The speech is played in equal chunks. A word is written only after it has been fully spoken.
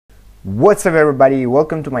What's up everybody,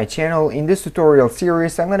 welcome to my channel. In this tutorial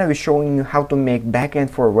series I'm going to be showing you how to make backend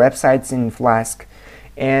for websites in Flask.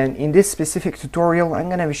 And in this specific tutorial I'm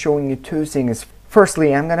going to be showing you two things.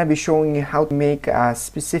 Firstly, I'm going to be showing you how to make a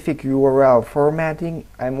specific URL formatting.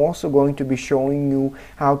 I'm also going to be showing you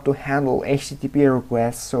how to handle HTTP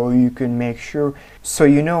requests so you can make sure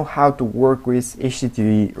you know how to work with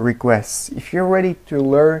HTTP requests. If you're ready to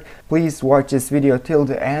learn, please watch this video till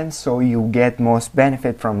the end so you get most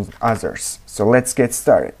benefit from others. So let's get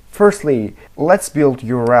started. Firstly, let's build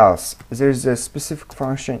URLs. There's a specific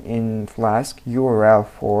function in Flask, URL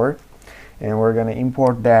for, and we're going to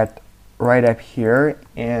import that right up here.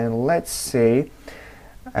 And let's say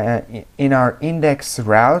in our index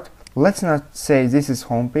route, let's not say this is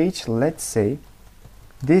homepage, let's say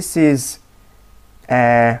this is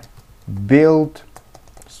build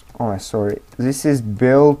this is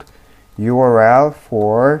build URL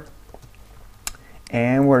for,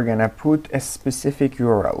 and we're gonna put a specific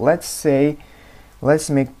URL. Let's say let's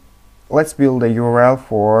build a URL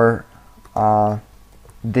for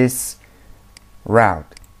this route.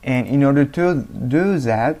 And in order to do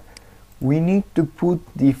that, we need to put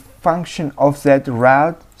the function of that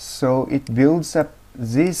route so it builds up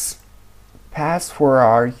this path for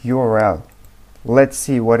our URL. Let's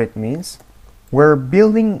see what it means. We're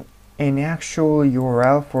building an actual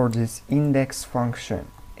URL for this index function,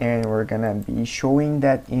 and we're gonna be showing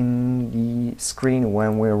that in the screen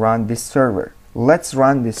when we run this server. Let's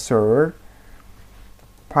run this server.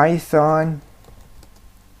 Python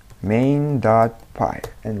main.py,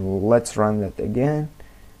 and let's run that again.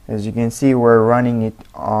 As you can see, we're running it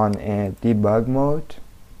on a debug mode.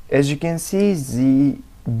 As you can see, the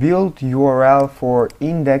build URL for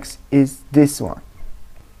index is this one.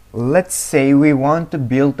 Let's say we want to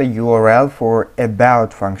build a URL for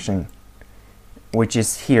about function, which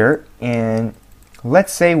is here, and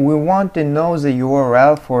let's say we want to know the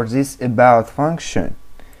URL for this about function,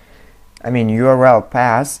 URL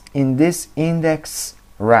path in this index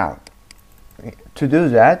route. To do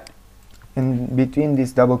that, in between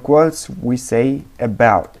these double quotes we say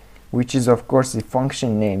about, which is of course the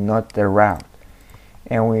function name, not the route.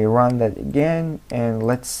 And we run that again, and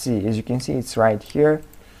let's see, as you can see, it's right here.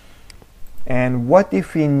 And what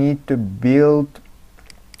if we need to build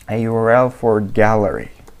a URL for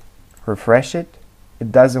gallery? Refresh it.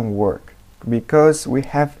 It doesn't work because we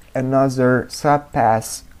have another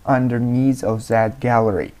subpath underneath of that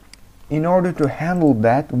gallery. In order to handle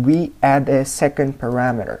that, we add a second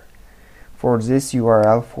parameter for this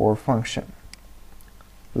URL for function.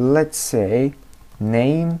 Let's say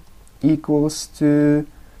name equals to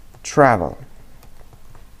travel,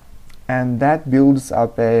 and that builds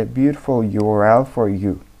up a beautiful URL for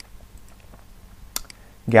you.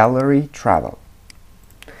 Gallery travel.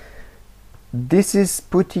 This is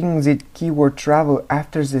putting the keyword travel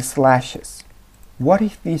after the slashes. What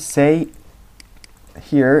if we say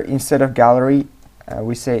here, instead of gallery,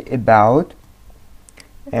 we say about,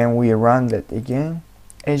 and we run that again?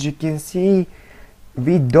 As you can see,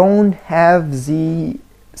 we don't have the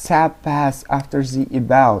subpath after the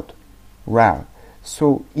about route,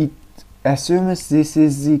 so it assumes this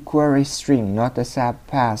is the query string, not a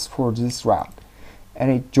subpath for this route, and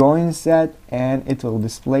it joins that and it will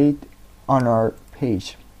display it on our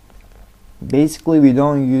page. Basically, we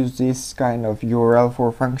don't use this kind of URL for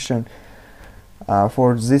function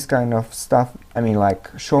for this kind of stuff, like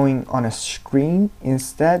showing on a screen.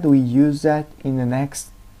 Instead, we use that in the next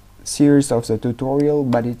series of the tutorial,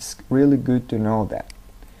 but it's really good to know that.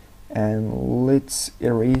 And let's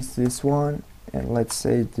erase this one, and let's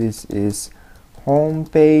say this is home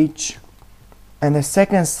page. And the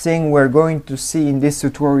second thing we're going to see in this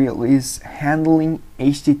tutorial is handling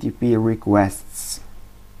HTTP requests.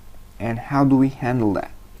 And how do we handle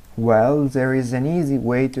that? Well, there is an easy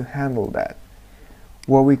way to handle that.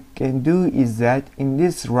 What we can do is that in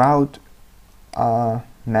this route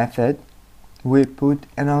method, we put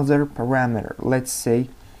another parameter. Let's say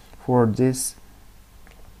for this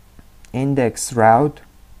index route,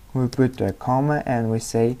 we put a comma and we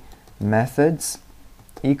say methods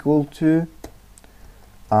equal to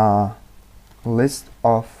list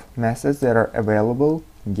of methods that are available,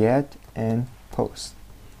 get and post.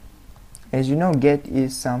 As you know, get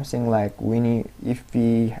is something like if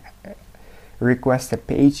we request a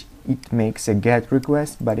page, it makes a get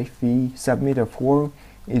request, but if we submit a form,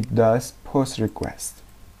 it does post request.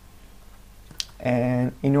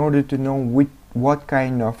 And in order to know what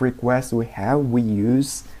kind of request we have, we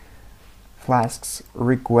use Flask's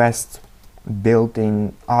request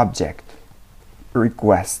built-in object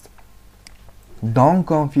request. Don't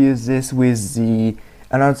confuse this with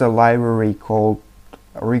another library called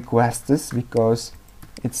requests because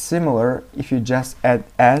it's similar. If you just add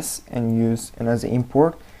s and use another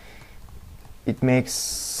import, it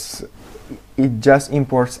just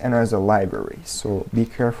imports another library, so be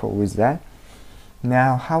careful with that.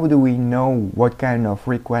 Now, how do we know what kind of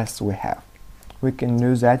requests we have? We can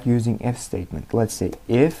do that using if statement. Let's say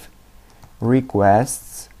if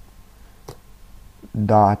requests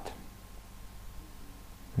dot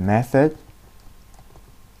method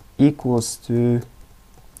equals to,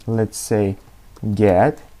 let's say,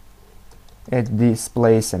 get, it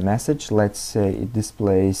displays a message. Let's say it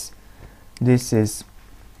displays, this is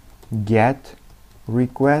get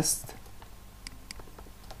request,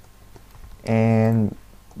 and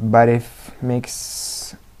but if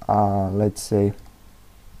makes let's say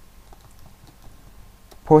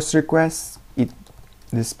post request, it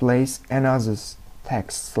displays another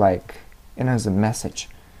text, like another message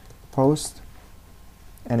post,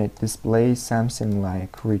 and it displays something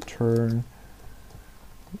like return,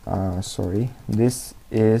 sorry, this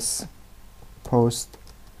is post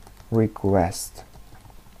request.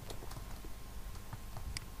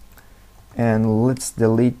 And let's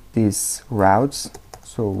delete these routes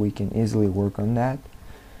so we can easily work on that.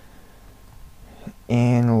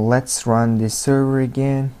 And let's run this server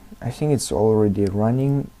again. I think it's already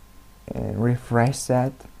running, and refresh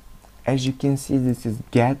that. As you can see, this is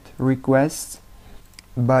get request,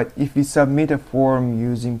 but if we submit a form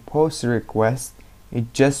using post request,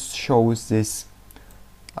 it just shows this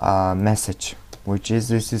message, which is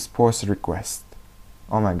this is post request.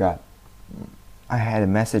 Oh my god, I had a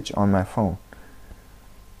message on my phone.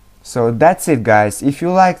 So that's it, guys. If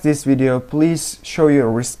you like this video, please show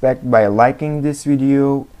your respect by liking this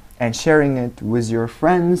video and sharing it with your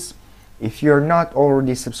friends. If you're not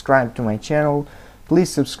already subscribed to my channel,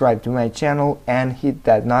 please subscribe to my channel and hit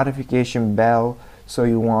that notification bell so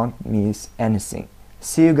you won't miss anything.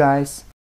 See you guys.